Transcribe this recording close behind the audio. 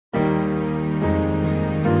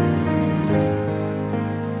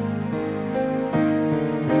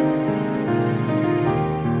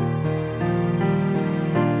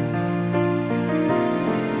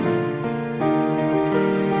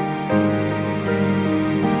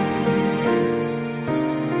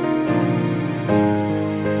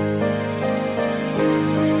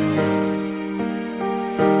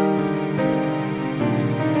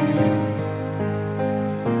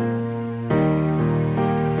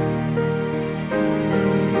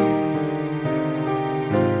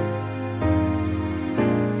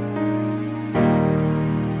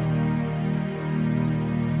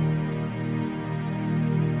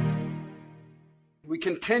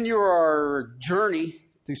continue our journey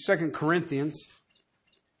through 2 Corinthians.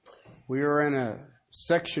 We are in a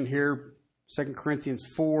section here, 2 Corinthians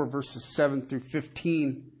 4, verses 7 through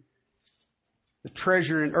 15. The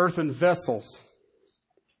treasure in earthen vessels.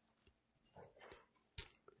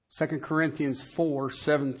 2 Corinthians 4,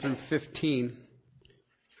 7 through 15.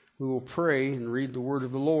 We will pray and read the word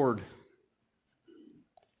of the Lord.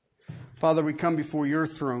 Father, we come before your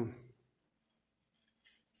throne.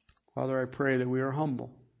 Father, I pray that we are humble.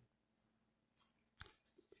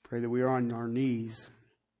 Pray that we are on our knees.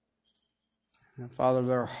 And Father,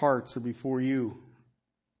 that our hearts are before you.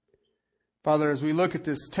 Father, as we look at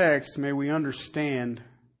this text, may we understand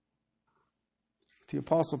what the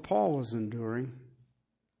Apostle Paul was enduring.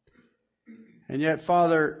 And yet,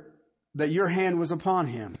 Father, that your hand was upon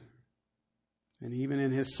him. And even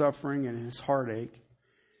in his suffering and his heartache,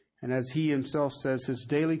 and as he himself says, his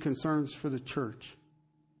daily concerns for the church.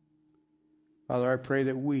 Father, I pray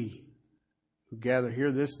that we who gather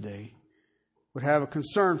here this day would have a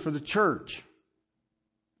concern for the church,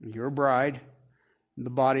 your bride, and the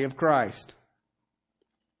body of Christ.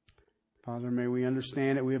 Father, may we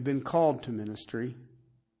understand that we have been called to ministry.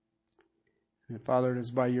 And Father, it is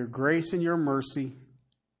by your grace and your mercy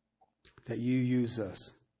that you use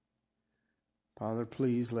us. Father,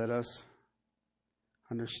 please let us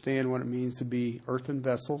understand what it means to be earthen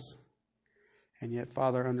vessels. And yet,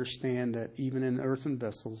 Father, understand that even in earthen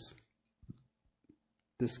vessels,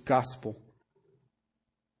 this gospel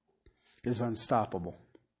is unstoppable.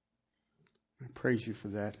 I praise you for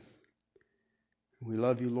that. We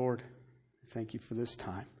love you, Lord. Thank you for this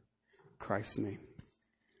time. In Christ's name.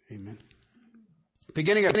 Amen.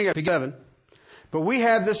 Beginning at 11. But we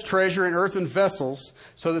have this treasure in earthen vessels,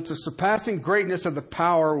 so that the surpassing greatness of the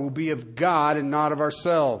power will be of God and not of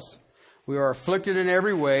ourselves. We are afflicted in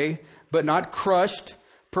every way, but not crushed,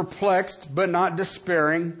 perplexed, but not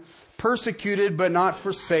despairing, persecuted, but not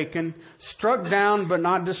forsaken, struck down, but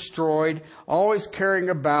not destroyed, always carrying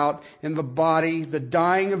about in the body the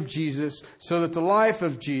dying of Jesus, so that the life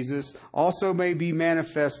of Jesus also may be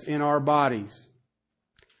manifest in our bodies.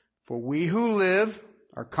 For we who live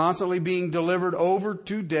are constantly being delivered over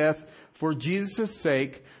to death for Jesus'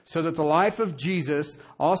 sake, so that the life of Jesus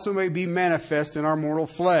also may be manifest in our mortal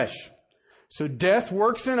flesh. So death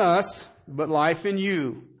works in us, but life in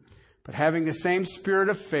you. But having the same spirit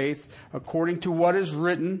of faith, according to what is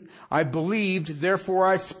written, I believed, therefore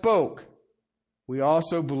I spoke. We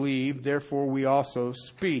also believe, therefore we also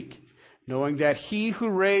speak, knowing that he who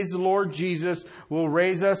raised the Lord Jesus will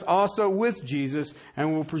raise us also with Jesus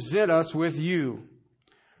and will present us with you.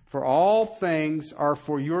 For all things are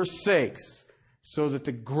for your sakes, so that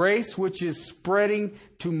the grace which is spreading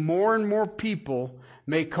to more and more people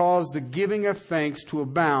may cause the giving of thanks to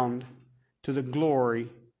abound to the glory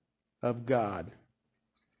of God.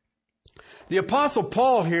 The Apostle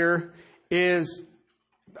Paul here is,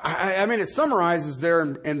 it summarizes there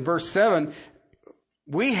in verse 7,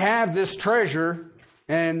 we have this treasure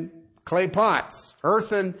in clay pots,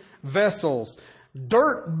 earthen vessels,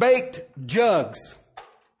 dirt-baked jugs.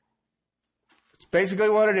 It's basically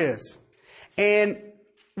what it is. And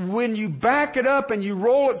when you back it up and you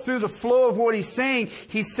roll it through the flow of what he's saying,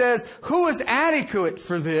 he says, who is adequate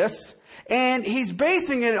for this? And he's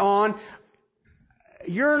basing it on,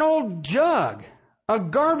 you're an old jug, a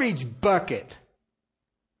garbage bucket.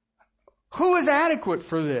 Who is adequate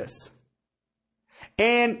for this?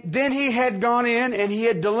 And then he had gone in and he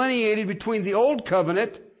had delineated between the old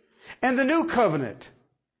covenant and the new covenant.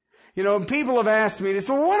 You know, people have asked me, they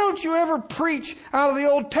say, well, why don't you ever preach out of the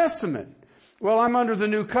Old Testament? Well, I'm under the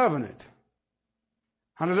new covenant.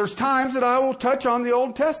 And there's times that I will touch on the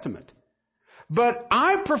Old Testament. But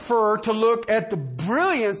I prefer to look at the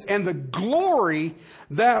brilliance and the glory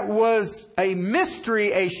that was a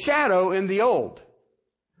mystery, a shadow in the old.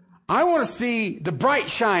 I want to see the bright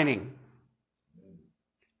shining.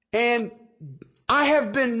 And I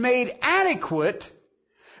have been made adequate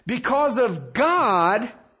because of God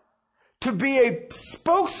to be a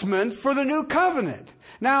spokesman for the new covenant.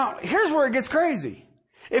 Now, here's where it gets crazy.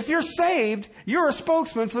 If you're saved, you're a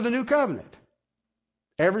spokesman for the new covenant.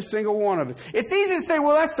 Every single one of us. It's easy to say,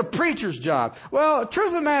 well, that's the preacher's job. Well, the truth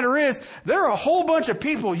of the matter is, there are a whole bunch of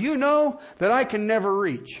people you know that I can never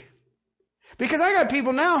reach. Because I got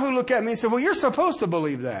people now who look at me and say, well, you're supposed to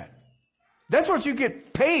believe that. That's what you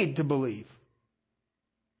get paid to believe.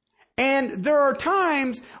 And there are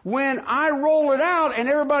times when I roll it out and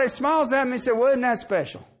everybody smiles at me and says, well, isn't that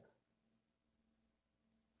special?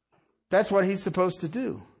 That's what he's supposed to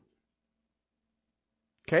do.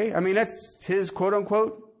 Okay? That's his quote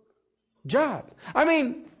unquote job.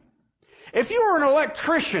 If you were an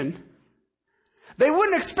electrician They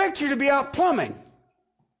wouldn't expect you to be out plumbing.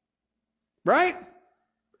 Right?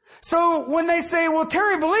 So when they say, well,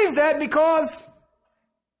 Terry believes that because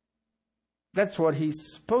that's what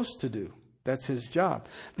he's supposed to do. That's his job.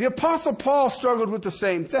 The Apostle Paul struggled with the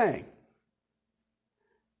same thing.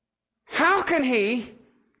 How can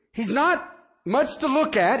he's not much to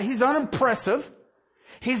look at. He's unimpressive.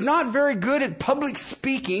 He's not very good at public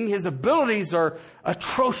speaking. His abilities are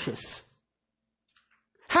atrocious.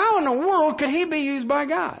 How in the world could he be used by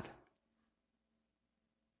God?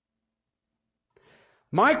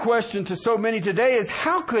 My question to so many today is,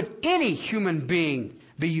 how could any human being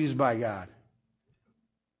be used by God?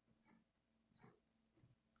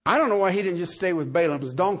 I don't know why he didn't just stay with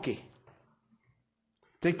Balaam's donkey,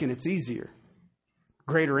 thinking it's easier,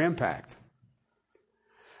 greater impact.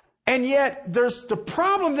 And yet, there's the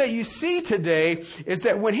problem that you see today is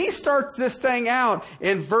that when he starts this thing out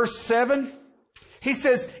in verse 7, he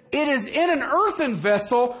says, it is in an earthen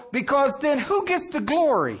vessel, because then who gets the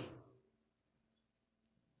glory?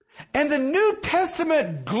 And the New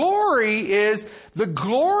Testament glory is the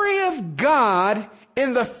glory of God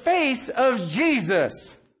in the face of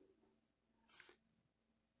Jesus.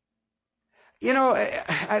 You know,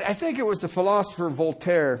 I think it was the philosopher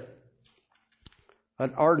Voltaire,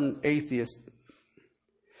 an ardent atheist,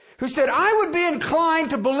 who said, I would be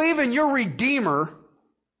inclined to believe in your Redeemer.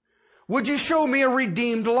 Would you show me a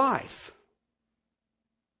redeemed life?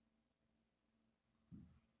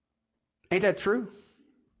 Ain't that true?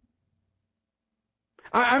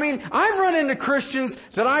 I mean, I've run into Christians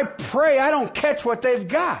that I pray I don't catch what they've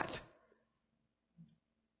got.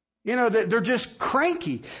 You know, they're just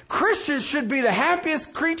cranky. Christians should be the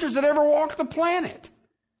happiest creatures that ever walked the planet.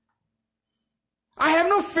 I have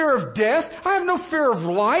no fear of death. I have no fear of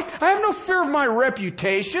life. I have no fear of my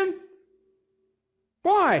reputation.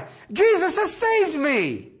 Why? Jesus has saved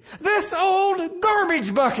me. This old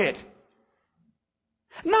garbage bucket.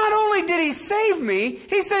 Not only did he save me,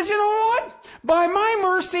 he says, you know what? By my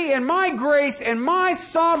mercy and my grace and my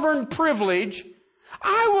sovereign privilege,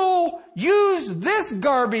 I will use this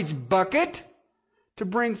garbage bucket to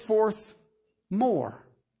bring forth more.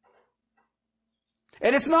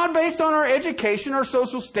 And it's not based on our education or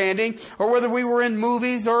social standing or whether we were in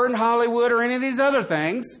movies or in Hollywood or any of these other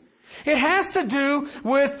things. It has to do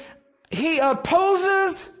with he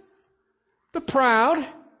opposes the proud,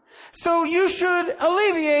 so you should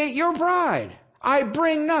alleviate your pride. I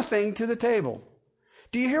bring nothing to the table.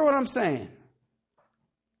 Do you hear what I'm saying?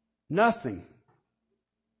 Nothing.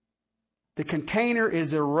 The container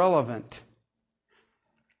is irrelevant.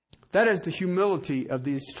 That is the humility of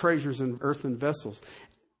these treasures in earthen vessels.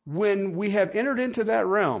 When we have entered into that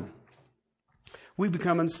realm, we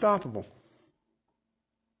become unstoppable.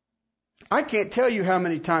 I can't tell you how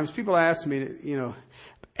many times people ask me, you know,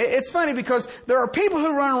 it's funny because there are people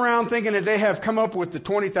who run around thinking that they have come up with the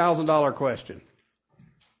 $20,000 question.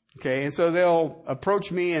 Okay, and so they'll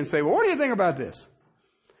approach me and say, well, what do you think about this?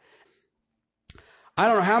 I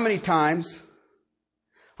don't know how many times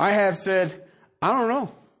I have said, I don't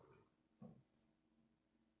know.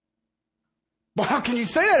 Well, how can you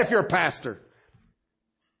say that if you're a pastor?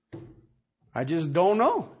 I just don't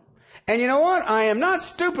know. And you know what? I am not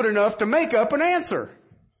stupid enough to make up an answer.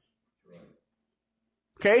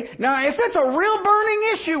 Okay? Now, if it's a real burning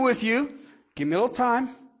issue with you, give me a little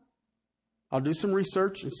time. I'll do some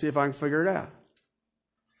research and see if I can figure it out.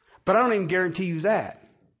 But I don't even guarantee you that.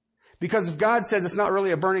 Because if God says it's not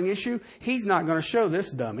really a burning issue, He's not going to show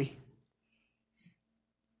this dummy.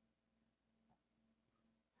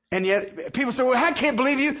 And yet, people say, well, I can't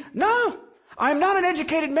believe you. No, I'm not an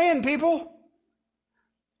educated man, people.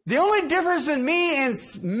 The only difference in me and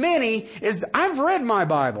many is I've read my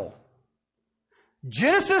Bible.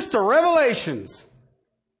 Genesis to Revelations.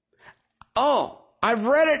 Oh, I've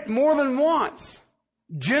read it more than once.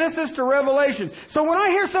 Genesis to Revelations. So when I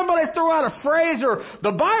hear somebody throw out a phrase or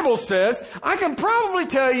the Bible says, I can probably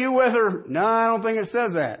tell you whether, no, I don't think it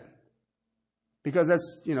says that. Because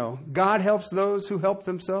that's, you know, God helps those who help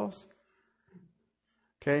themselves.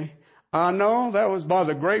 Okay. No, that was by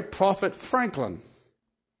the great prophet Franklin.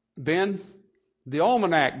 Ben, the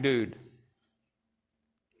almanac dude.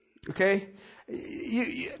 Okay. Do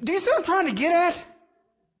you see what I'm trying to get at?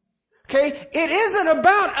 Okay. It isn't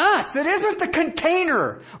about us. It isn't the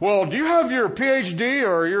container. Well, do you have your PhD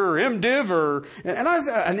or your MDiv or, and I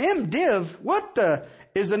said, an MDiv? What the,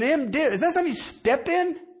 is an MDiv? Is that something you step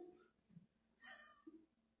in?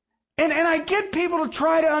 And I get people to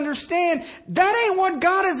try to understand that ain't what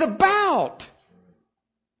God is about.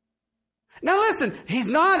 Now listen, He's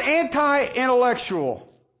not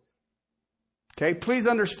anti-intellectual. Okay, please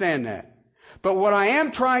understand that. But what I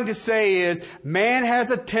am trying to say is man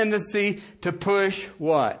has a tendency to push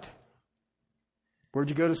what? Where'd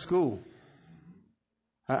you go to school?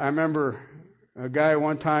 I remember a guy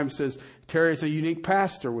one time says, Terry's a unique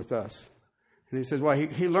pastor with us. And he says, well,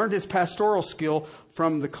 he learned his pastoral skill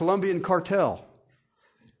from the Colombian cartel.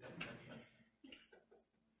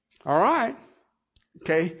 All right.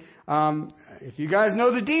 Okay. If you guys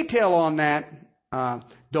know the detail on that,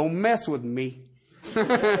 don't mess with me.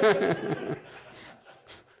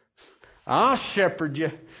 I'll shepherd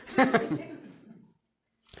you.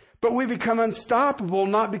 But we become unstoppable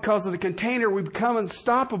not because of the container. We become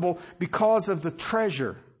unstoppable because of the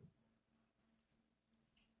treasure.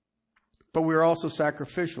 But we are also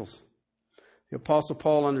sacrificials. The Apostle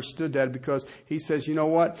Paul understood that because he says, you know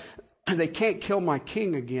what? They can't kill my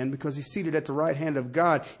king again because he's seated at the right hand of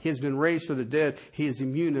God. He has been raised for the dead. He is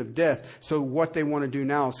immune of death. So what they want to do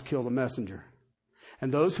now is kill the messenger.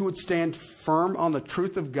 And those who would stand firm on the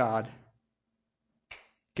truth of God,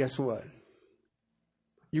 guess what?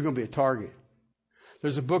 You're going to be a target.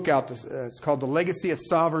 There's a book out, it's called The Legacy of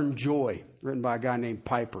Sovereign Joy, written by a guy named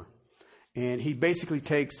Piper. And he basically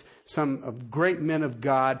takes some great men of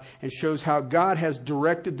God and shows how God has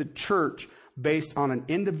directed the church based on an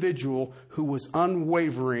individual who was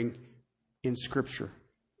unwavering in Scripture.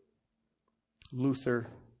 Luther,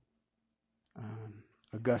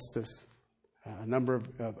 Augustus, a number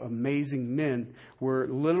of amazing men where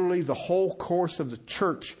literally the whole course of the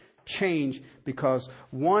church changed because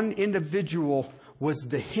one individual was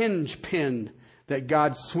the hinge pin that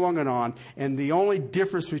God swung it on. And the only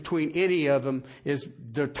difference between any of them is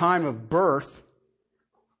their time of birth.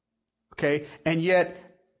 Okay. And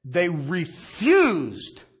yet they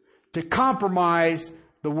refused to compromise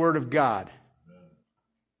the Word of God.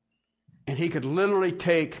 And he could literally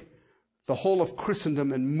take the whole of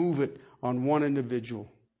Christendom and move it on one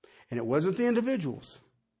individual. And it wasn't the individuals.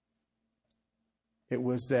 It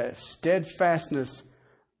was the steadfastness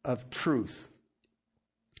of truth.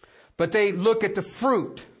 But they look at the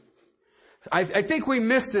fruit. I think we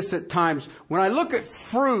miss this at times. When I look at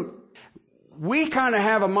fruit, we kind of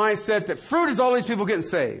have a mindset that fruit is all these people getting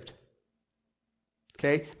saved.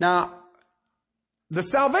 Okay? Now, the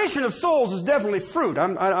salvation of souls is definitely fruit. I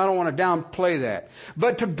don't want to downplay that.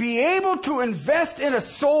 But to be able to invest in a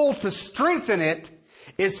soul to strengthen it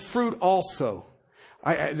is fruit also.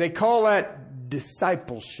 They call that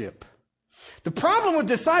discipleship. The problem with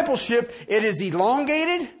discipleship, it is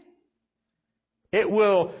elongated. It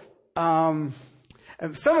will, some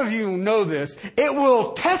of you know this, it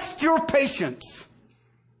will test your patience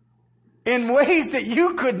in ways that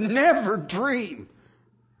you could never dream.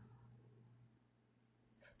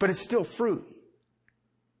 But it's still fruit.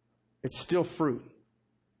 It's still fruit.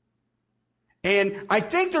 And I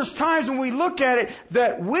think there's times when we look at it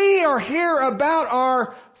that we are here about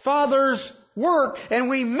our Father's work and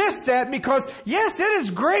we miss that because, yes, it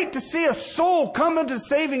is great to see a soul come into the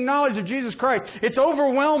saving knowledge of Jesus Christ. It's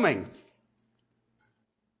overwhelming.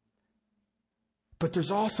 But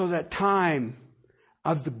there's also that time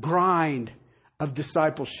of the grind of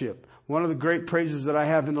discipleship. One of the great praises that I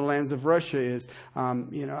have in the lands of Russia is,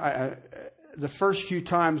 the first few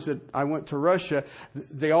times that I went to Russia,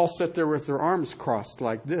 they all sat there with their arms crossed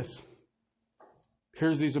like this.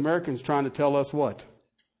 Here's these Americans trying to tell us what?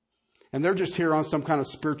 And they're just here on some kind of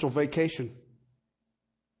spiritual vacation.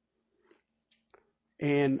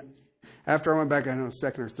 And after I went back, I don't know,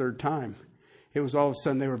 second or third time, it was all of a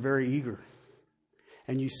sudden they were very eager.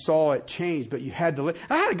 And you saw it change, but you had to...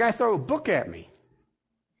 I had a guy throw a book at me.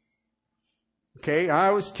 Okay, I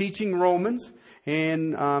was teaching Romans,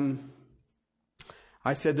 and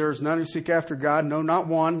I said, there's none who seek after God. No, not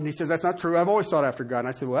one. And he says, that's not true. I've always sought after God. And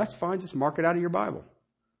I said, well, that's fine. Just mark it out of your Bible.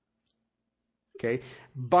 Okay.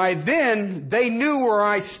 By then, they knew where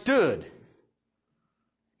I stood.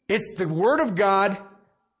 It's the Word of God,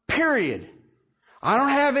 period. I don't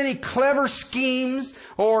have any clever schemes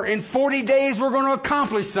or in 40 days we're going to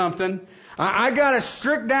accomplish something. I got to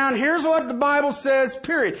strict down, here's what the Bible says,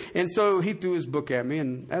 period. And so he threw his book at me,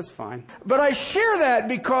 and that's fine. But I share that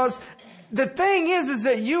because the thing is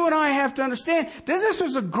that you and I have to understand this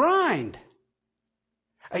was a grind.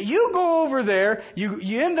 You go over there, you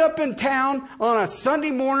end up in town on a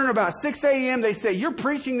Sunday morning about 6 a.m. They say, you're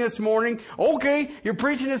preaching this morning. Okay, you're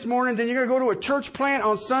preaching this morning. Then you're going to go to a church plant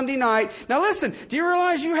on Sunday night. Now listen, do you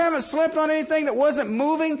realize you haven't slept on anything that wasn't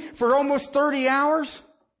moving for almost 30 hours?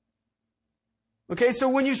 Okay, so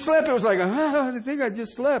when you slept, it was like, I think I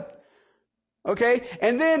just slept. Okay,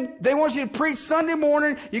 and then they want you to preach Sunday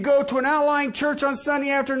morning. You go to an outlying church on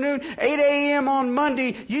Sunday afternoon, 8 a.m. on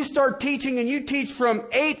Monday. You start teaching and you teach from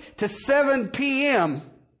 8 to 7 p.m.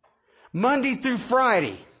 Monday through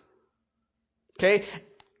Friday. Okay?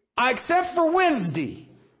 Except for Wednesday.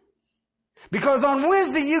 Because on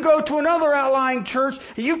Wednesday you go to another outlying church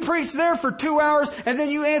and you preach there for 2 hours and then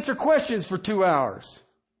you answer questions for 2 hours.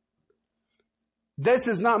 This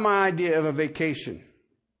is not my idea of a vacation.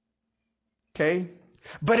 Okay?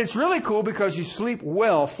 But it's really cool because you sleep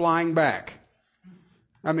well flying back.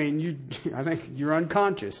 I mean, I think you're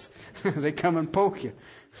unconscious. They come and poke you.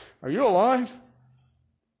 Are you alive?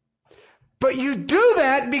 But you do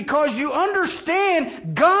that because you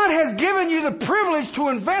understand God has given you the privilege to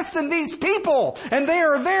invest in these people, and they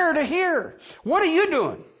are there to hear. What are you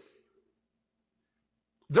doing?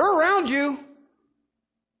 They're around you.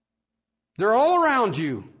 They're all around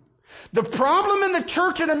you. The problem in the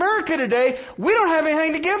church in America today, we don't have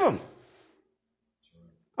anything to give them.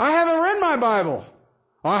 I haven't read my Bible.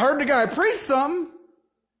 I heard the guy preach something.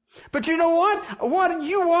 But you know what?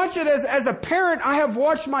 You watch it as a parent. I have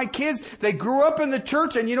watched my kids. They grew up in the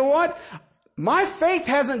church, and you know what? My faith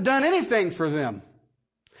hasn't done anything for them.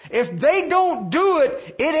 If they don't do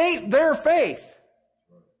it, it ain't their faith.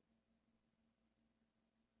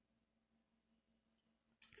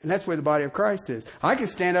 And that's where the body of Christ is. I can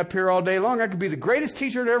stand up here all day long. I could be the greatest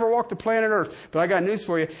teacher that ever walked the planet Earth. But I got news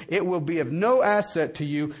for you. It will be of no asset to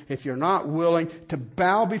you if you're not willing to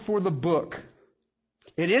bow before the book.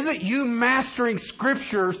 It isn't you mastering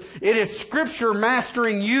scriptures. It is Scripture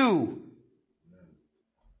mastering you.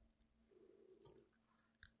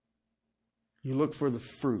 You look for the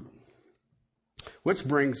fruit. Which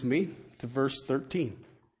brings me to verse 13.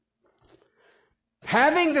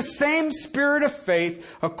 Having the same spirit of faith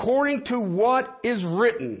according to what is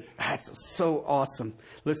written. That's so awesome.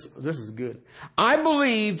 Listen, this is good. I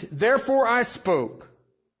believed, therefore I spoke.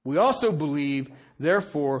 We also believe,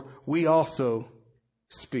 therefore we also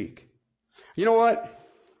speak. You know what?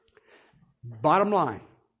 Bottom line.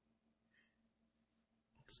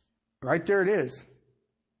 Right there it is.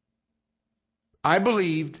 I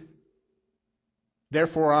believed,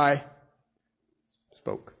 therefore I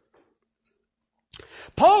spoke.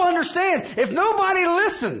 Paul understands if nobody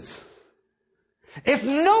listens, if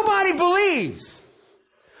nobody believes,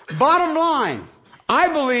 bottom line,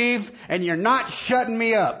 I believe and you're not shutting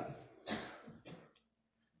me up.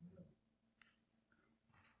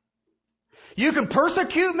 You can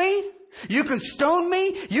persecute me, you can stone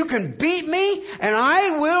me, you can beat me, and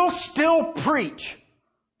I will still preach.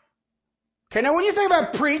 Okay, now when you think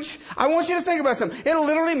about preach, I want you to think about something. It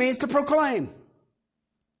literally means to proclaim.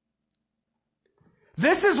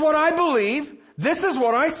 This is what I believe. This is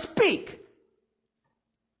what I speak.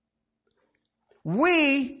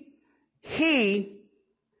 He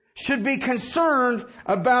should be concerned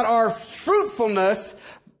about our fruitfulness,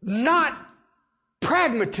 not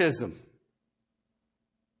pragmatism.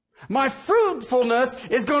 My fruitfulness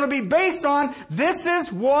is going to be based on this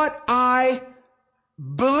is what I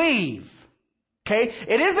believe. Okay?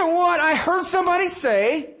 It isn't what I heard somebody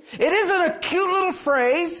say. It isn't a cute little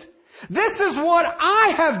phrase. This is what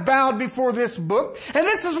I have bowed before this book, and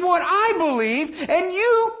this is what I believe, and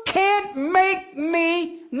you can't make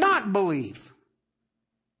me not believe.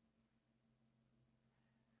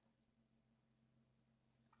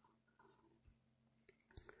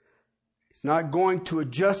 He's not going to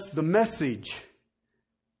adjust the message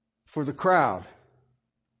for the crowd.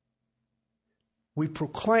 We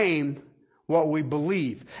proclaim what we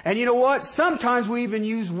believe. And you know what? Sometimes we even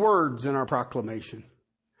use words in our proclamation.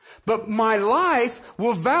 But my life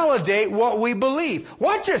will validate what we believe.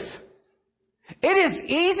 Watch this. It is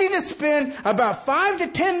easy to spend about 5 to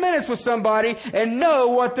 10 minutes with somebody and know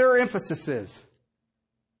what their emphasis is.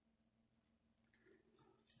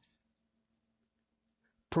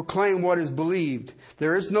 Proclaim what is believed.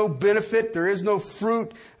 There is no benefit. There is no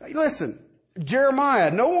fruit. Listen,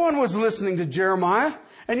 Jeremiah. No one was listening to Jeremiah.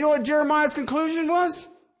 And you know what Jeremiah's conclusion was?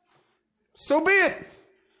 So be it.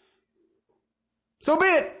 So be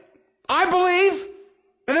it. I believe,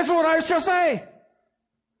 and this is what I shall say.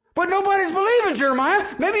 But nobody's believing Jeremiah.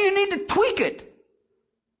 Maybe you need to tweak it.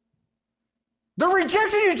 They're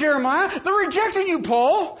rejecting you, Jeremiah. They're rejecting you,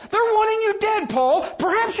 Paul. They're wanting you dead, Paul.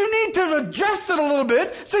 Perhaps you need to adjust it a little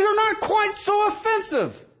bit so you're not quite so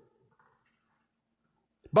offensive.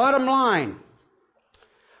 Bottom line,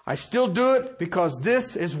 I still do it because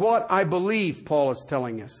this is what I believe, Paul is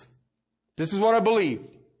telling us. This is what I believe.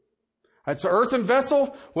 It's an earthen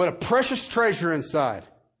vessel with a precious treasure inside.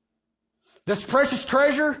 This precious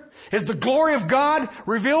treasure is the glory of God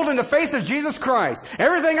revealed in the face of Jesus Christ.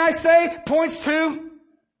 Everything I say points to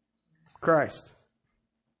Christ.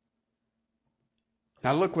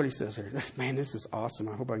 Now look what he says here. This is awesome.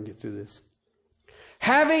 I hope I can get through this.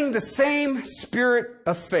 Having the same spirit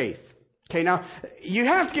of faith. Okay, now, you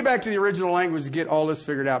have to get back to the original language to get all this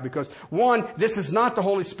figured out because, one, this is not the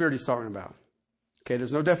Holy Spirit he's talking about. Okay,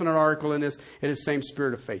 there's no definite article in this. It is the same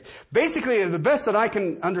spirit of faith. Basically, the best that I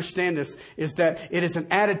can understand this is that it is an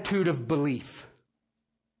attitude of belief.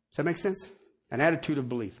 Does that make sense? An attitude of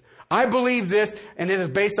belief. I believe this, and it is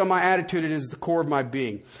based on my attitude. It is the core of my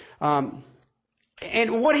being.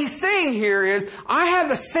 And what he's saying here is, I have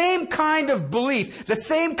the same kind of belief, the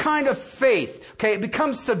same kind of faith. Okay, it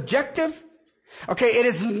becomes subjective. Okay, it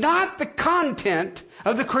is not the content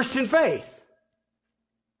of the Christian faith.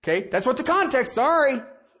 Okay, that's what the context,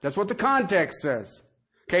 that's what the context says.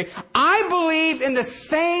 Okay, I believe in the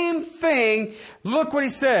same thing. Look what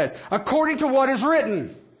he says. According to what is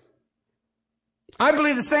written. I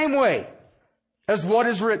believe the same way as what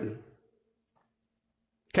is written.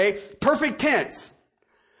 Okay, perfect tense.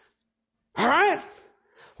 All right?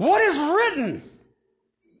 What is written?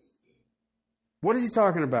 What is he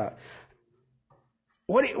talking about?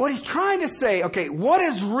 What he's trying to say, okay, what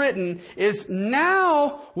is written is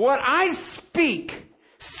now what I speak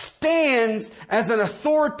stands as an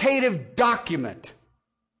authoritative document.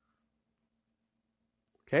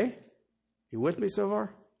 Okay? You with me so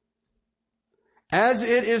far? As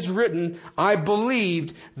it is written, I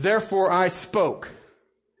believed, therefore I spoke.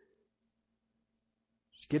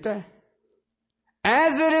 Did you get that?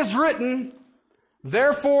 As it is written,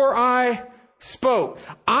 therefore I spoke.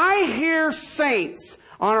 I hear saints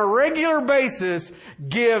on a regular basis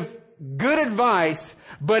give good advice,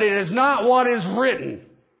 but it is not what is written.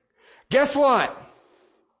 Guess what?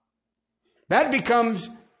 That becomes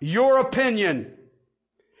your opinion.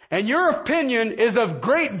 And your opinion is of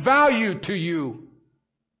great value to you.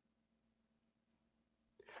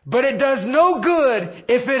 But it does no good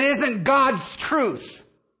if it isn't God's truth.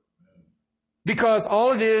 Because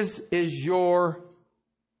all it is your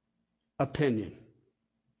opinion.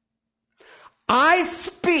 I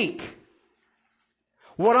speak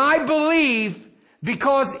what I believe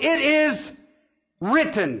because it is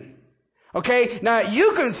written. Okay? Now,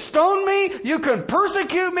 you can stone me, you can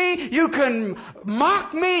persecute me, you can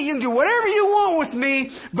mock me, you can do whatever you want with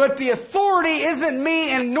me, but the authority isn't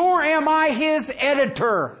me and nor am I his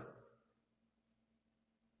editor.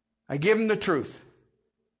 I give him the truth.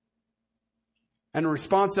 And the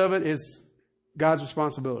response of it is God's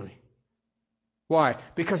responsibility. Why?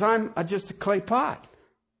 Because I'm just a clay pot.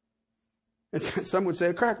 Some would say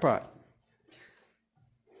a crackpot.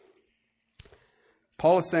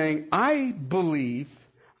 Paul is saying, I believe,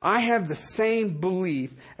 I have the same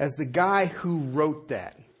belief as the guy who wrote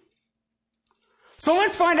that. So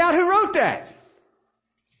let's find out who wrote that.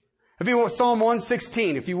 Psalm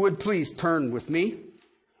 116, if you would please turn with me.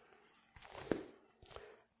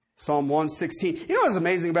 Psalm 116. You know what's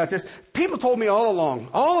amazing about this? People told me all along,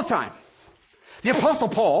 all the time, the Apostle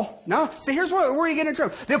Paul, now, see, here's where you get in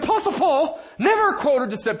trouble. The Apostle Paul never quoted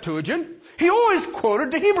the Septuagint. He always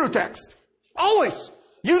quoted the Hebrew text. Always.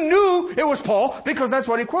 You knew it was Paul because that's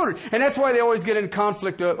what he quoted. And that's why they always get in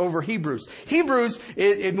conflict over Hebrews. Hebrews,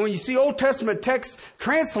 when you see Old Testament text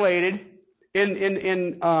translated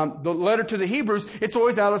in the letter to the Hebrews, it's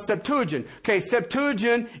always out of Septuagint. Okay,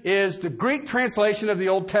 Septuagint is the Greek translation of the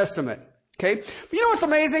Old Testament. Okay, but you know what's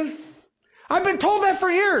amazing? I've been told that for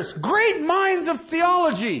years. Great minds of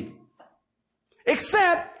theology.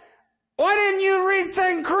 Except, why didn't you read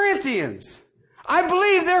 2 Corinthians? I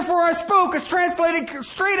believe, therefore I spoke is translated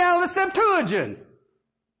straight out of the Septuagint.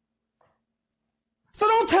 So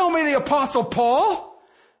don't tell me the Apostle Paul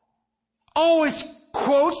always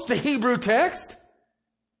quotes the Hebrew text.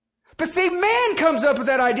 But see, man comes up with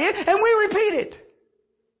that idea and we repeat it.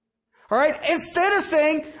 All right? Instead of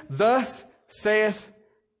saying, thus saith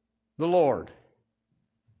the Lord.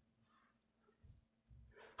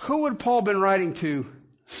 Who would Paul been writing to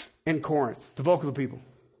in Corinth? The bulk of the people.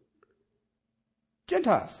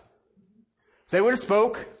 Gentiles. They would have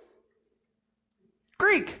spoke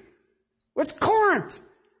Greek. It's Corinth.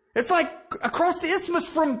 It's like across the isthmus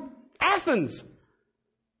from Athens.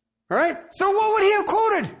 All right? So what would he have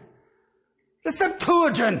quoted? The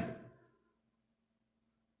Septuagint.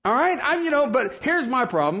 All right? But here's my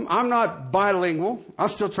problem. I'm not bilingual. I'm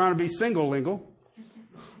still trying to be single-lingual.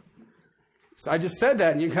 So I just said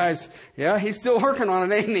that and you guys, yeah, he's still working on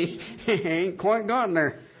it, ain't he? He ain't quite gotten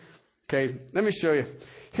there. Okay, let me show you.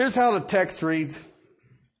 Here's how the text reads.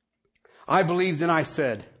 I believed and I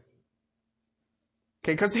said.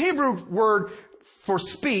 Okay, because the Hebrew word for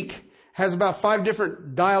speak has about 5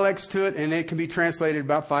 different dialects to it, and it can be translated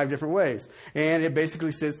about 5 different ways. And it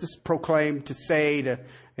basically says to proclaim, to say,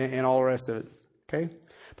 and all the rest of it. Okay?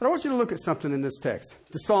 But I want you to look at something in this text.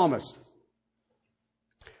 The psalmist.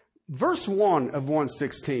 Verse 1 of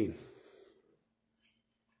 116.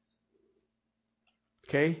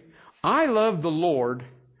 Okay? I love the Lord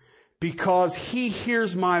because He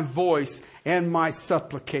hears my voice and my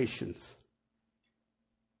supplications.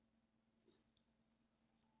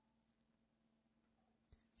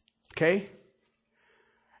 Okay?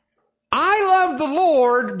 I love the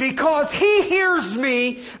Lord because He hears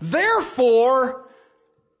me, therefore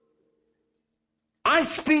I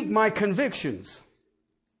speak my convictions.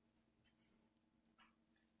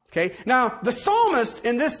 Okay? Now, the psalmist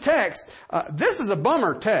in this text, this is a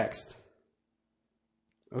bummer text.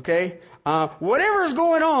 Okay? Whatever is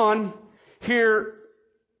going on here,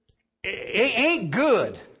 it ain't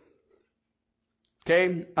good.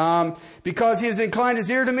 Okay? Because He has inclined His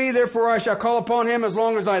ear to me, therefore I shall call upon Him as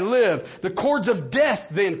long as I live. The cords of death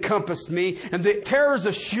then compassed me, and the terrors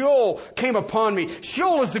of Sheol came upon me.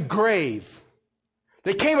 Sheol is the grave.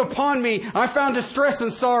 They came upon me. I found distress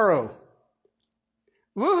and sorrow.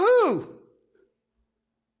 Woohoo!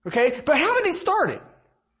 Okay, but how did he start it?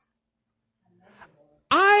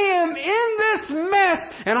 I am in this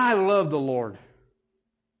mess, and I love the Lord.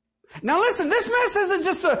 Now listen, this mess isn't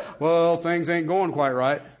just things ain't going quite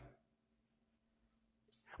right.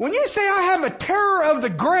 When you say I have a terror of the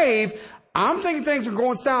grave, I'm thinking things are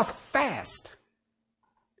going south fast.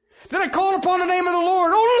 Then I called upon the name of the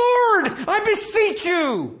Lord. Oh Lord, I beseech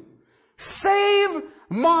you, save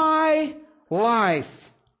my life.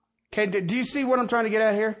 Okay, do you see what I'm trying to get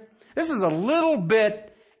at here? This is a little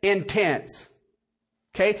bit intense.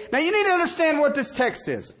 Okay, now you need to understand what this text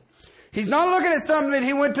is. He's not looking at something that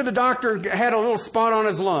he went to the doctor and had a little spot on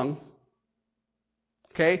his lung.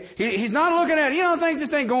 Okay, he's not looking at, things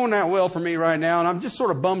just ain't going that well for me right now, and I'm just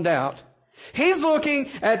sort of bummed out. He's looking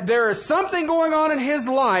at there is something going on in his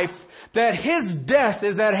life that his death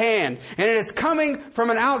is at hand, and it is coming from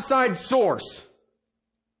an outside source.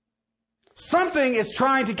 Something is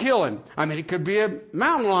trying to kill him. I mean, it could be a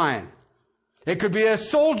mountain lion. It could be a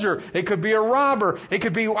soldier. It could be a robber. It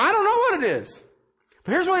could be, I don't know what it is.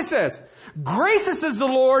 But here's what he says. Gracious is the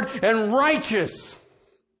Lord and righteous.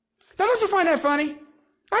 Now, don't you find that funny?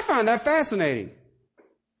 I find that fascinating.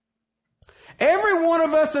 Every one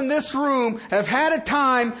of us in this room have had a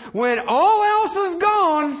time when all else is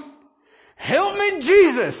gone. Help me,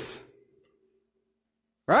 Jesus.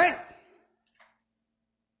 Right?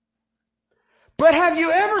 But have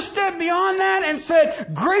you ever stepped beyond that and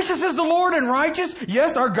said, gracious is the Lord and righteous?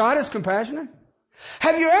 Yes, our God is compassionate.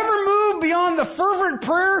 Have you ever moved beyond the fervent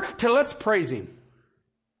prayer to let's praise Him?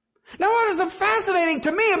 Now what is fascinating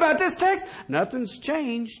to me about this text? Nothing's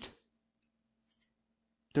changed.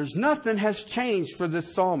 Nothing has changed for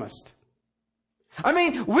this psalmist. I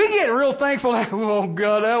mean, we get real thankful. Oh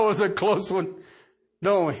God, that was a close one.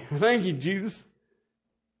 Don't we? Thank you, Jesus.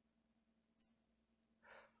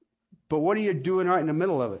 But what are you doing right in the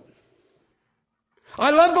middle of it?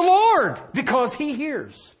 I love the Lord because He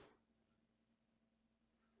hears.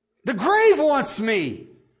 The grave wants me.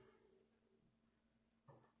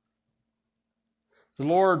 The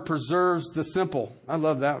Lord preserves the simple. I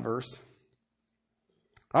love that verse.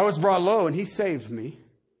 I was brought low and He saved me.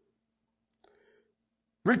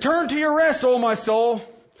 Return to your rest, O my soul,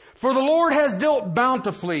 for the Lord has dealt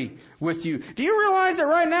bountifully with you. Do you realize that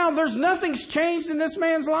right now nothing's changed in this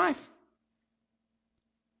man's life?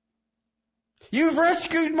 You've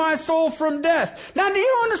rescued my soul from death. Now, do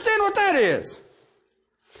you understand what that is?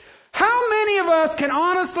 How many of us can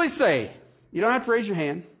honestly say, you don't have to raise your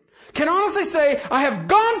hand, can honestly say, I have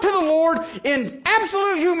gone to the Lord in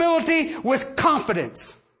absolute humility with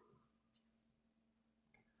confidence?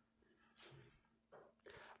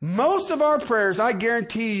 Most of our prayers, I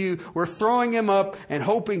guarantee you, we're throwing them up and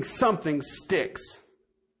hoping something sticks.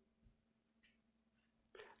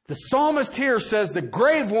 The psalmist here says, the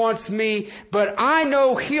grave wants me, but I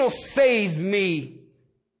know He'll save me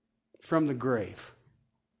from the grave.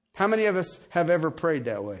 How many of us have ever prayed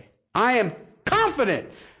that way? I am confident.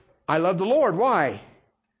 I love the Lord. Why?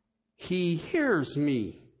 He hears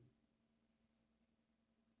me.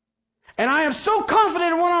 And I am so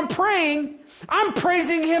confident in what I'm praying, I'm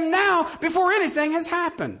praising Him now before anything has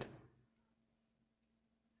happened.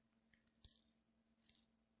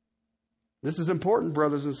 This is important,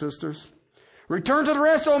 brothers and sisters. Return to the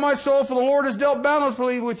rest, O my soul, for the Lord has dealt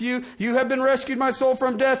bountifully with you. You have been rescued, my soul,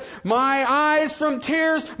 from death, my eyes from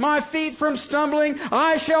tears, my feet from stumbling.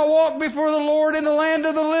 I shall walk before the Lord in the land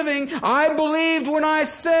of the living. I believed when I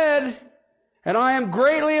said, and I am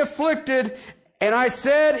greatly afflicted, and I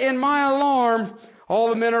said in my alarm, all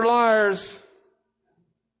the men are liars.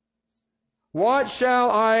 What shall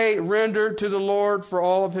I render to the Lord for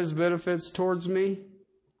all of His benefits towards me?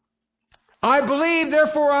 I believe,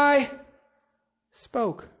 therefore I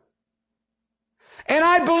spoke. And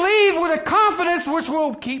I believe with a confidence which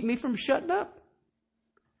will keep me from shutting up.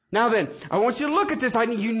 Now then, I want you to look at this.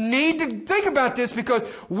 You need to think about this, because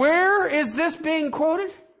where is this being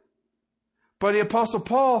quoted? By the Apostle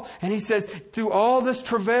Paul. And he says, through all this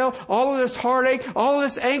travail, all of this heartache, all of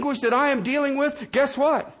this anguish that I am dealing with, guess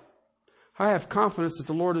what? I have confidence that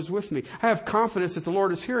the Lord is with me. I have confidence that the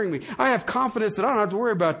Lord is hearing me. I have confidence that I don't have to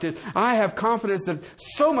worry about this. I have confidence, that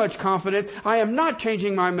so much confidence, I am not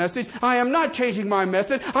changing my message. I am not changing my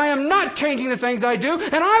method. I am not changing the things I do.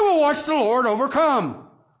 And I will watch the Lord overcome.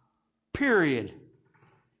 Period.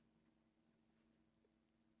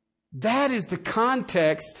 That is the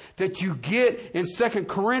context that you get in 2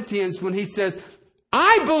 Corinthians when he says,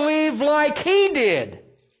 I believe like he did.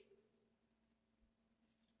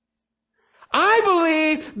 I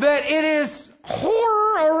believe that it is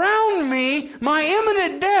horror around me, my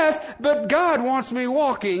imminent death, but God wants me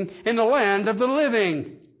walking in the land of the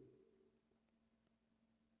living.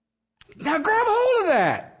 Now grab hold of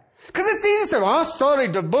that. Because it's easy to say, well, I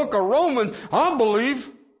studied the book of Romans. I believe.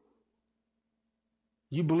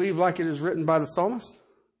 You believe like it is written by the psalmist?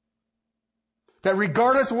 That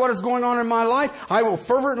regardless of what is going on in my life, I will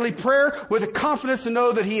fervently pray with the confidence to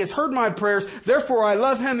know that he has heard my prayers. Therefore, I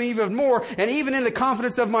love him even more. And even in the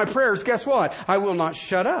confidence of my prayers, guess what? I will not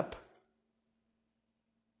shut up.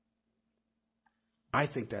 I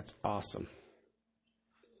think that's awesome.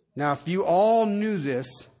 Now, if you all knew this,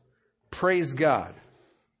 praise God.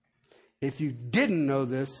 If you didn't know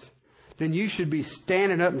this, then you should be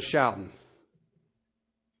standing up and shouting.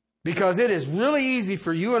 Because it is really easy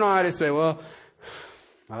for you and I to say, well,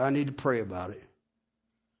 I need to pray about it.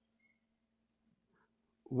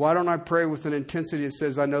 Why don't I pray with an intensity that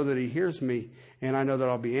says, I know that he hears me and I know that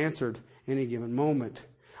I'll be answered any given moment.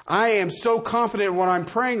 I am so confident in what I'm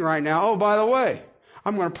praying right now. Oh, by the way,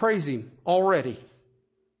 I'm going to praise him already.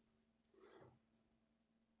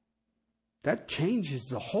 That changes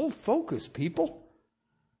the whole focus, people.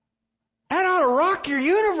 That ought to rock your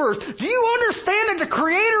universe. Do you understand that the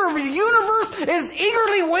creator of the universe is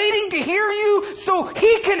eagerly waiting to hear you so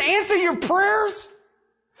he can answer your prayers?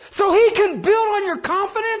 So he can build on your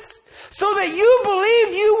confidence? So that you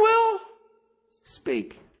believe you will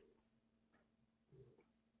speak.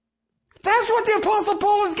 That's what the Apostle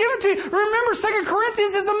Paul is given to you. Remember, 2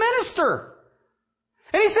 Corinthians is a minister.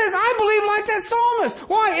 And he says, I believe like that psalmist.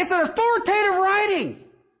 Why? It's an authoritative writing.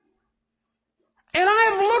 And I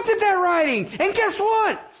have looked at that writing. And guess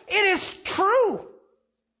what? It is true.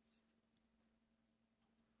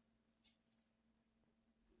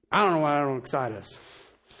 I don't know why I don't excite us.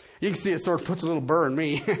 You can see it sort of puts a little burr in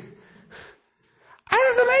me. That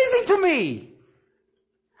is amazing to me.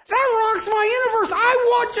 That rocks my universe.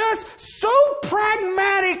 I watch us so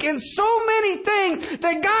pragmatic in so many things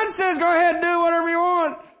that God says, go ahead, do whatever you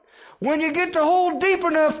want. When you get the hole deep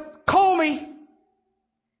enough, call me.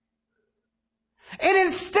 And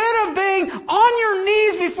instead of being on your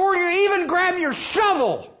knees before you even grab your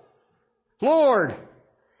shovel, Lord,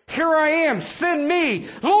 here I am, send me.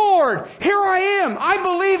 Lord, here I am. I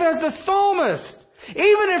believe as the psalmist,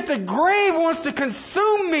 even if the grave wants to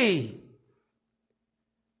consume me,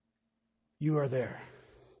 you are there.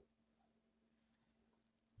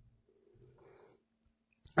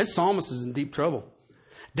 This psalmist is in deep trouble.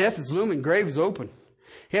 Death is looming. Grave is open.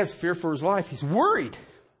 He has fear for his life. He's worried.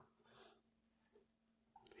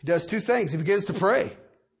 He does two things. He begins to pray.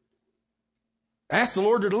 Ask the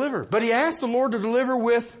Lord to deliver. But he asks the Lord to deliver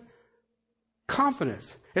with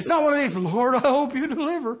confidence. It's not one of these, Lord, I hope you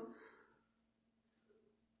deliver.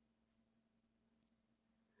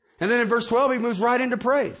 And then in verse 12, he moves right into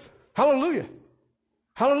praise. Hallelujah.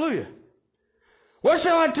 Hallelujah. What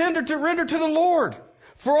shall I render to the Lord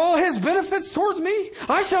for all his benefits towards me?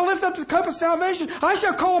 I shall lift up the cup of salvation. I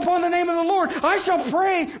shall call upon the name of the Lord. I shall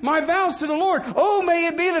pray my vows to the Lord. Oh, may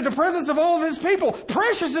it be that the presence of all of his people,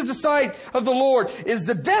 precious is the sight of the Lord, is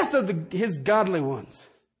the death of his godly ones.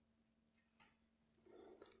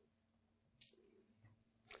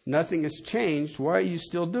 Nothing has changed. Why are you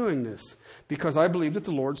still doing this? Because I believe that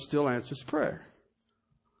the Lord still answers prayer.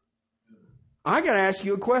 I got to ask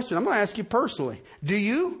you a question. I'm going to ask you personally. Do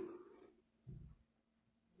you?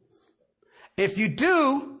 If you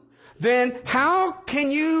do, then how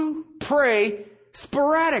can you pray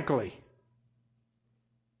sporadically?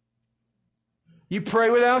 You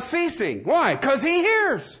pray without ceasing. Why? Because he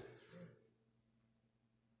hears.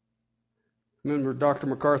 I remember Dr.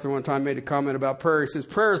 MacArthur one time made a comment about prayer. He says,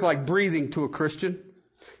 prayer is like breathing to a Christian.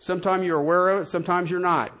 Sometimes you're aware of it, sometimes you're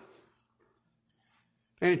not.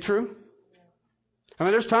 Ain't it true? I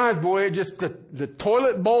mean, there's times, boy, just the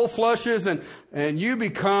toilet bowl flushes and you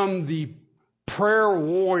become the prayer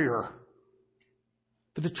warrior.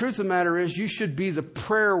 But the truth of the matter is, you should be the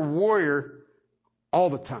prayer warrior all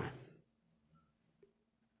the time.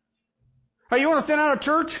 Hey, you want to thin out a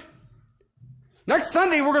church? Next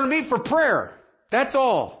Sunday, we're going to meet for prayer. That's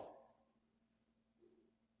all.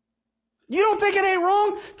 You don't think it ain't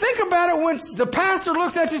wrong? Think about it when the pastor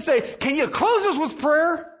looks at you and say, can you close us with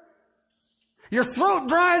prayer? Your throat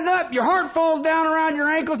dries up, your heart falls down around your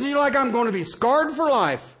ankles, and you're like, I'm going to be scarred for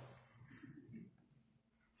life.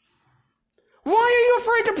 Why are you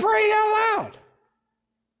afraid to pray out loud?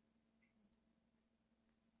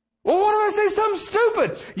 Well, what if I say something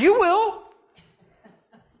stupid? You will.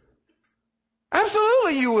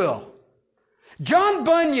 Absolutely you will. John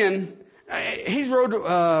Bunyan, he wrote,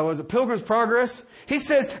 was it Pilgrim's Progress? He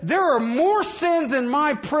says, there are more sins in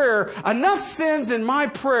my prayer, enough sins in my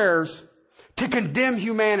prayers to condemn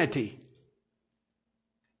humanity.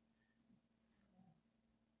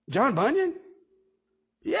 John Bunyan?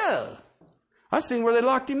 Yeah. I've seen where they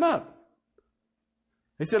locked him up.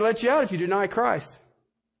 They said, let you out if you deny Christ.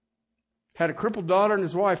 Had a crippled daughter and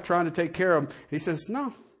his wife trying to take care of him. He says,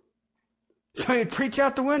 no. So he'd preach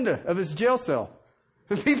out the window of his jail cell.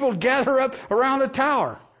 And people would gather up around the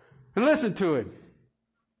tower and listen to him.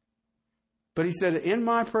 But he said, in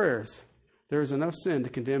my prayers, there is enough sin to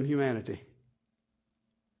condemn humanity.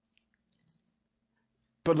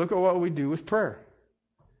 But look at what we do with prayer.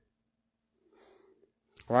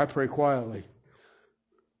 Or I pray quietly.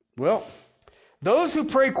 Well, those who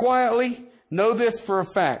pray quietly know this for a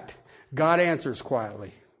fact. God answers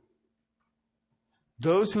quietly.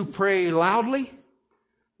 Those who pray loudly,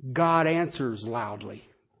 God answers loudly.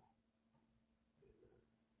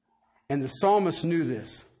 And the psalmist knew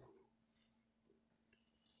this.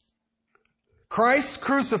 Christ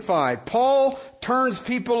crucified. Paul turns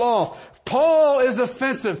people off. Paul is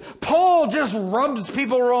offensive. Paul just rubs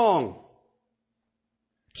people wrong.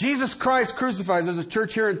 Jesus Christ crucified. There's a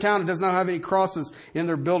church here in town that does not have any crosses in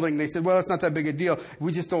their building. They said, well, it's not that big a deal.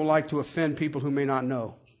 We just don't like to offend people who may not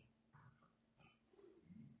know.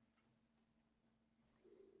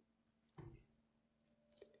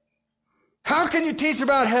 How can you teach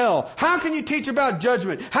about hell? How can you teach about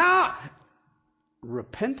judgment? How?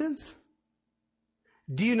 Repentance?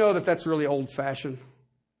 Do you know that that's really old-fashioned?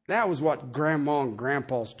 That was what Grandma and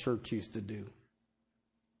Grandpa's church used to do.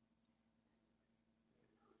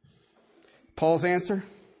 Paul's answer,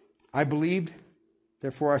 I believed,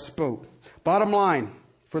 therefore I spoke. Bottom line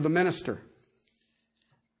for the minister.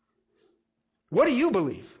 What do you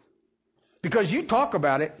believe? Because you talk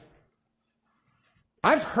about it.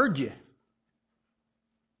 I've heard you.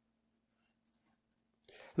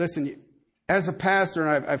 Listen, as a pastor,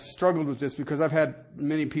 and I've struggled with this because I've had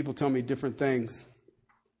many people tell me different things.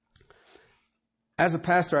 As a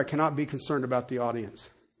pastor, I cannot be concerned about the audience.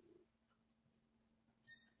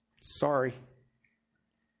 Sorry.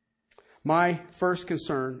 My first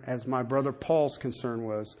concern, as my brother Paul's concern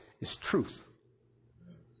was, is truth.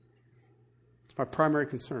 It's my primary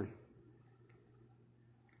concern.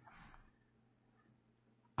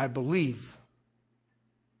 I believe.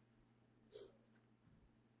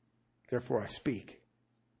 Therefore I speak.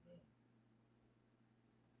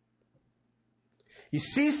 You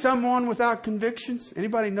see someone without convictions?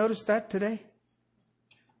 Anybody notice that today?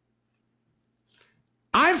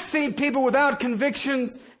 I've seen people without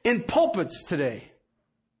convictions in pulpits today.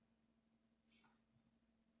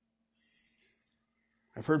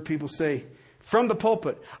 I've heard people say from the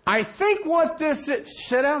pulpit, I think what this is,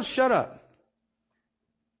 sit down, shut up.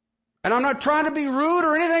 And I'm not trying to be rude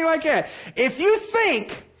or anything like that. If you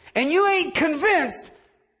think and you ain't convinced,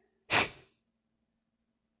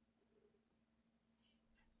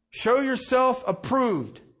 show yourself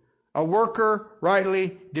approved. A worker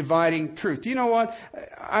rightly dividing truth. Do you know what?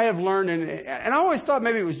 I have learned, and I always thought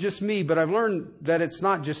maybe it was just me, but I've learned that it's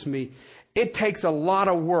not just me. It takes a lot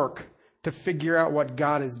of work to figure out what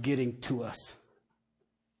God is getting to us.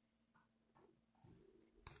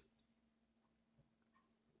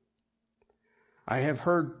 I have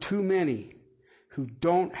heard too many who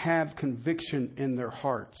don't have conviction in their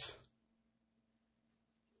hearts.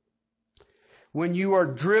 When you are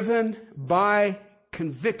driven by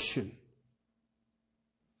conviction,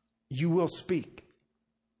 you will speak.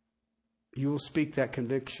 You will speak that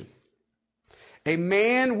conviction. A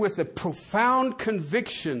man with a profound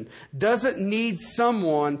conviction doesn't need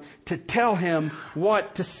someone to tell him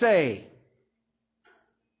what to say.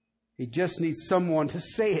 He just needs someone to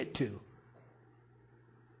say it to.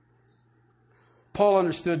 Paul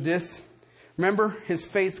understood this. Remember, his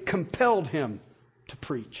faith compelled him to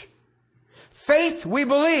preach. Faith, we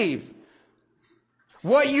believe.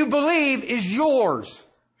 What you believe is yours.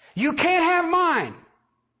 You can't have mine.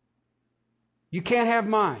 You can't have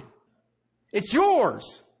mine. It's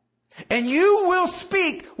yours. And you will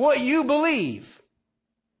speak what you believe.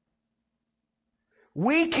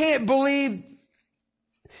 We can't believe,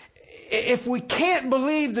 if we can't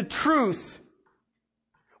believe the truth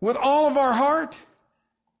with all of our heart,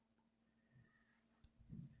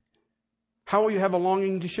 how will you have a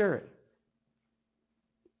longing to share it?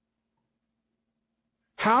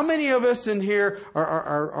 How many of us in here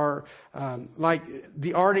are like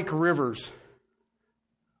the Arctic rivers,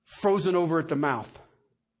 frozen over at the mouth?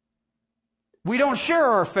 We don't share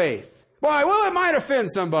our faith. Why? Well, it might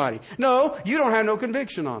offend somebody. No, you don't have no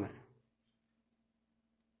conviction on it.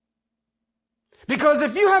 Because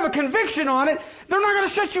if you have a conviction on it, they're not going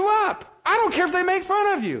to shut you up. I don't care if they make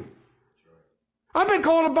fun of you. I've been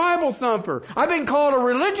called a Bible thumper. I've been called a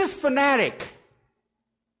religious fanatic.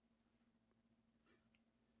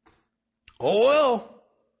 Oh, well,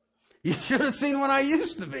 you should have seen what I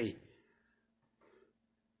used to be.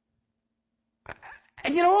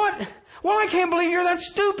 And you know what? Well, I can't believe you're that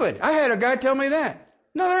stupid. I had a guy tell me that.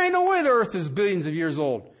 No, there ain't no way the earth is billions of years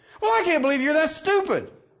old. Well, I can't believe you're that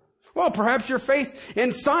stupid. Well, perhaps your faith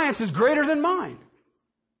in science is greater than mine.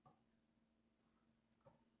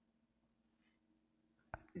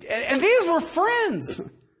 And these were friends.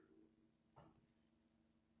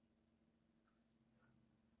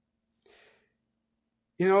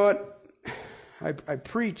 You know what? I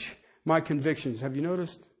preach my convictions. Have you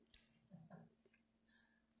noticed?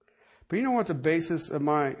 But you know what the basis of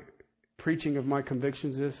my preaching of my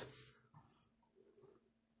convictions is?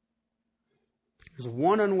 There's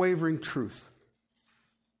one unwavering truth.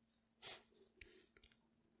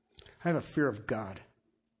 I have a fear of God.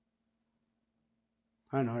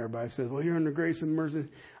 I know everybody says, well, you're under grace and mercy.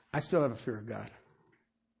 I still have a fear of God.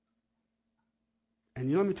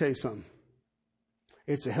 And let me tell you something.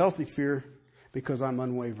 It's a healthy fear because I'm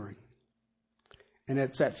unwavering. And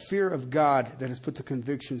it's that fear of God that has put the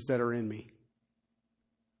convictions that are in me.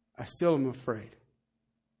 I still am afraid.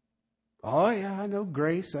 Oh, yeah, I know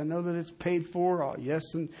grace. I know that it's paid for. Oh,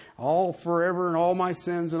 yes, and all forever and all my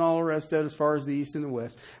sins and all the rest of it as far as the east and the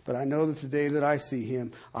west. But I know that the day that I see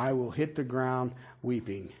him, I will hit the ground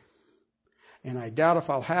weeping. And I doubt if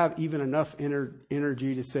I'll have even enough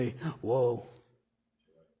energy to say, whoa.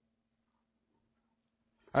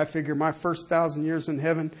 I figure my first 1,000 years in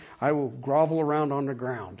heaven, I will grovel around on the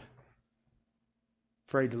ground.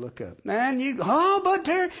 Afraid to look up. And but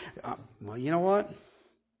Terry. Well, you know what?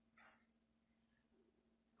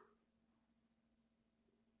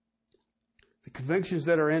 The convictions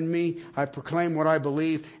that are in me, I proclaim what I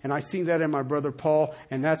believe, and I see that in my brother Paul,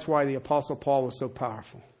 and that's why the Apostle Paul was so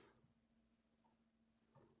powerful.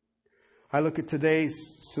 I look at today's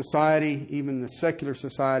society, even the secular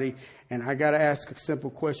society, and I got to ask a simple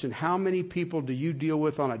question. How many people do you deal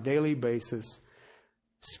with on a daily basis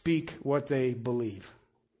speak what they believe?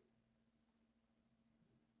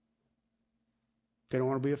 They don't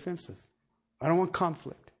want to be offensive. I don't want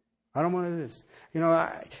conflict. I don't want this. You know,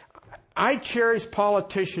 I cherish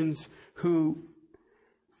politicians who,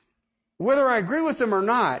 whether I agree with them or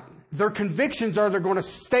not, their convictions are they're going to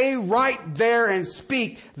stay right there and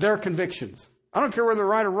speak their convictions. I don't care whether they're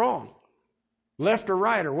right or wrong, left or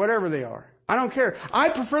right or whatever they are. I don't care. I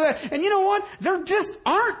prefer that. And you know what? There just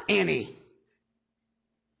aren't any.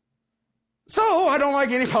 So I don't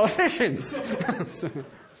like any politicians.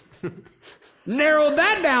 Narrowed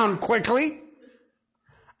that down quickly.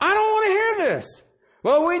 I don't want to hear this.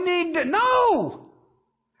 Well, we need to... No!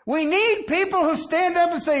 We need people who stand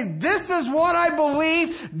up and say, this is what I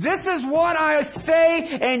believe, this is what I say,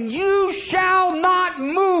 and you shall not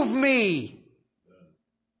move me.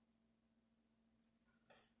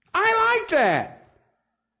 I like that.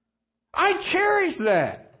 I cherish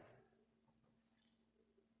that.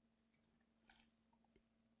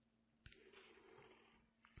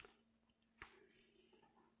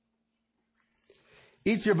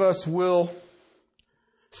 Each of us will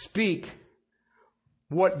speak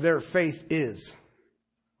what their faith is.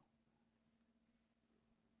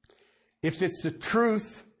 If it's the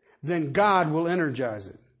truth, then God will energize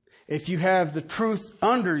it. If you have the truth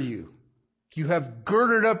under you, you have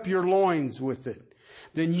girded up your loins with it,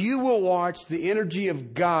 then you will watch the energy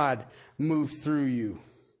of God move through you.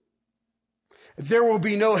 There will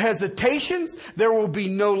be no hesitations. There will be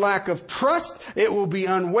no lack of trust. It will be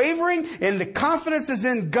unwavering, and the confidence is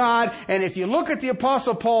in God. And if you look at the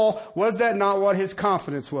Apostle Paul, was that not what his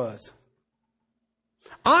confidence was?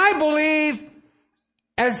 I believe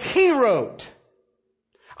as he wrote.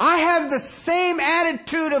 I have the same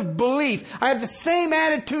attitude of belief. I have the same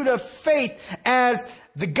attitude of faith as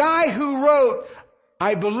the guy who wrote,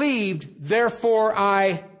 I believed, therefore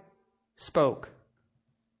I spoke.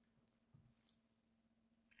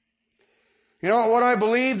 You know what I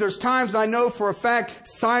believe? There's times I know for a fact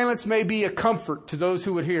silence may be a comfort to those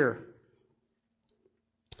who would hear.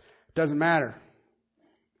 Doesn't matter.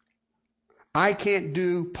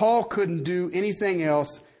 Paul couldn't do anything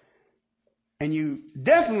else. And you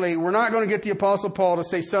definitely were not going to get the Apostle Paul to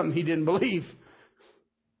say something he didn't believe.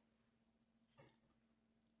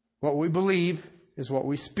 What we believe is what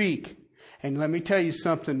we speak. And let me tell you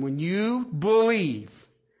something. When you believe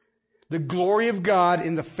the glory of God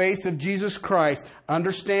in the face of Jesus Christ,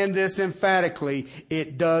 understand this emphatically,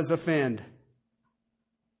 it does offend.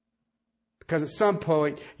 Because at some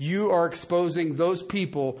point, you are exposing those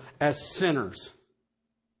people as sinners.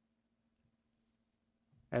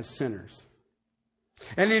 As sinners.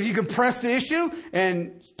 And if you can press the issue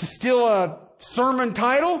and to steal a sermon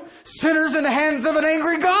title, Sinners in the Hands of an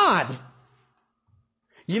Angry God.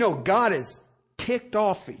 You know, God is ticked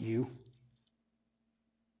off at you.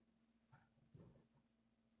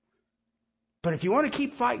 But if you want to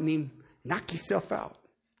keep fighting Him, knock yourself out.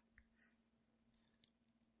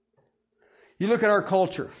 You look at our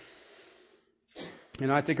culture. You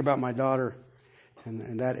know, I think about my daughter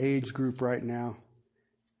and that age group right now.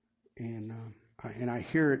 And I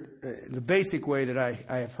hear it, the basic way that I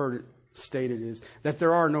have heard it stated is that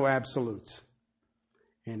there are no absolutes.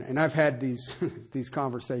 And I've had these these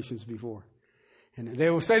conversations before. And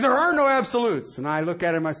they will say, there are no absolutes. And I look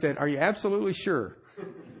at them, I said, are you absolutely sure?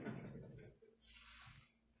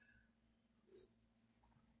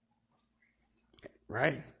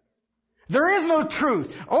 Right? There is no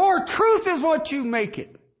truth. Or truth is what you make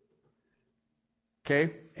it.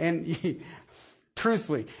 Okay? And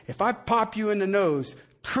truthfully, if I pop you in the nose,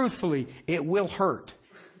 truthfully, it will hurt.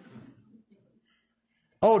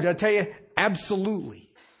 Oh, did I tell you? Absolutely.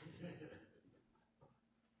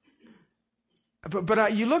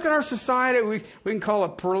 But you look at our society, we can call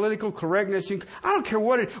it political correctness. I don't care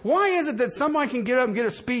what it is. Why is it that somebody can get up and get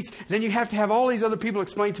a speech, and then you have to have all these other people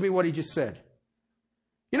explain to me what he just said?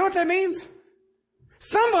 You know what that means?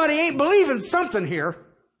 Somebody ain't believing something here.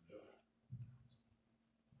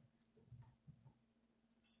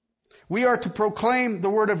 We are to proclaim the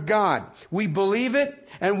Word of God. We believe it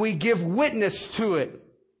and we give witness to it.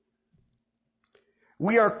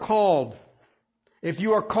 We are called. If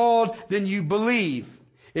you are called, then you believe.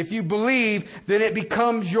 If you believe, then it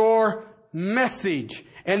becomes your message.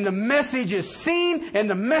 And the message is seen and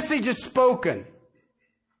the message is spoken.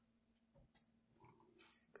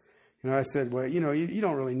 You know, I said, well, you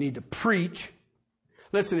don't really need to preach.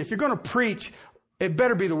 Listen, if you're going to preach, it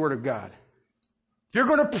better be the Word of God. If you're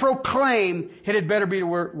going to proclaim, it had better be the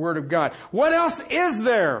Word of God. What else is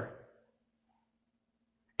there?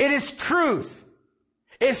 It is truth.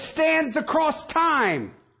 It stands across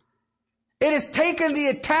time. It has taken the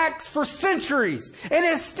attacks for centuries, and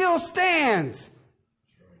it still stands.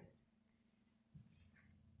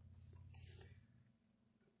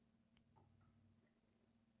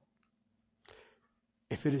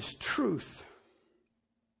 If it is truth,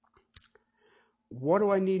 what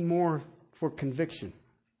do I need more for conviction?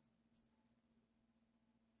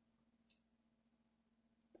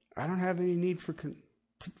 I don't have any need for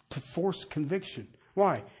to force conviction.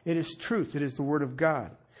 Why? It is truth. It is the Word of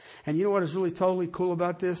God. And you know what is really totally cool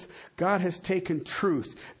about this? God has taken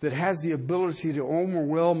truth that has the ability to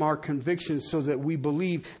overwhelm our convictions so that we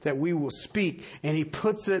believe that we will speak. And He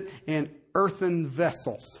puts it in earthen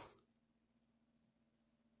vessels.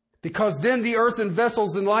 Because then the earthen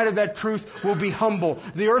vessels in light of that truth will be humble.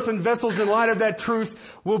 The earthen vessels in light of that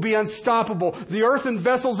truth will be unstoppable. The earthen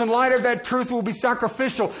vessels in light of that truth will be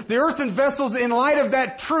sacrificial. The earthen vessels in light of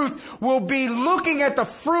that truth will be looking at the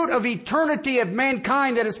fruit of eternity of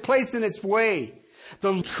mankind that is placed in its way.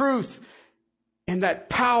 The truth and that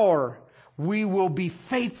power, we will be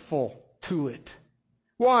faithful to it.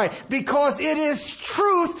 Why? Because it is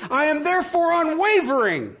truth. I am therefore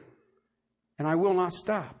unwavering. And I will not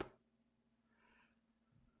stop.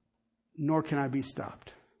 Nor can I be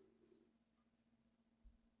stopped.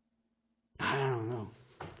 I don't know.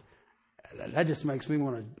 That just makes me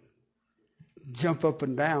want to jump up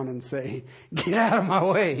and down and say, get out of my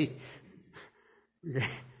way.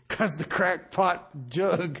 Because the crackpot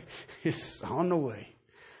jug is on the way.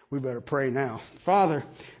 We better pray now. Father,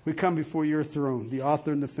 we come before your throne, the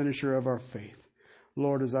author and the finisher of our faith.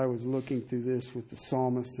 Lord, as I was looking through this with the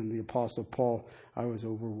psalmist and the apostle Paul, I was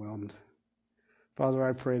overwhelmed. Father,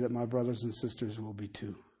 I pray that my brothers and sisters will be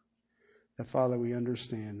too. That, Father, we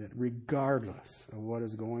understand that regardless of what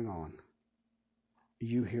is going on,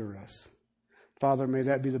 you hear us. Father, may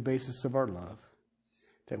that be the basis of our love,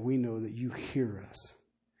 that we know that you hear us.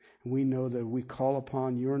 We know that we call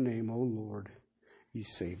upon your name, O Lord, you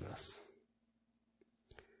save us.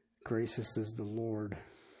 Gracious is the Lord.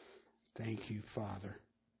 Thank you, Father.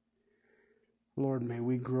 Lord, may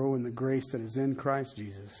we grow in the grace that is in Christ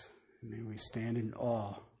Jesus. May we stand in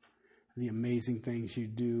awe of the amazing things you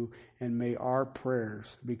do, and may our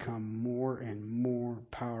prayers become more and more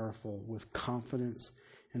powerful with confidence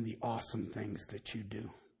in the awesome things that you do.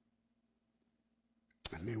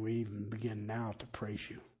 And may we even begin now to praise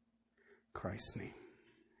you. In Christ's name,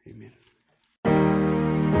 amen.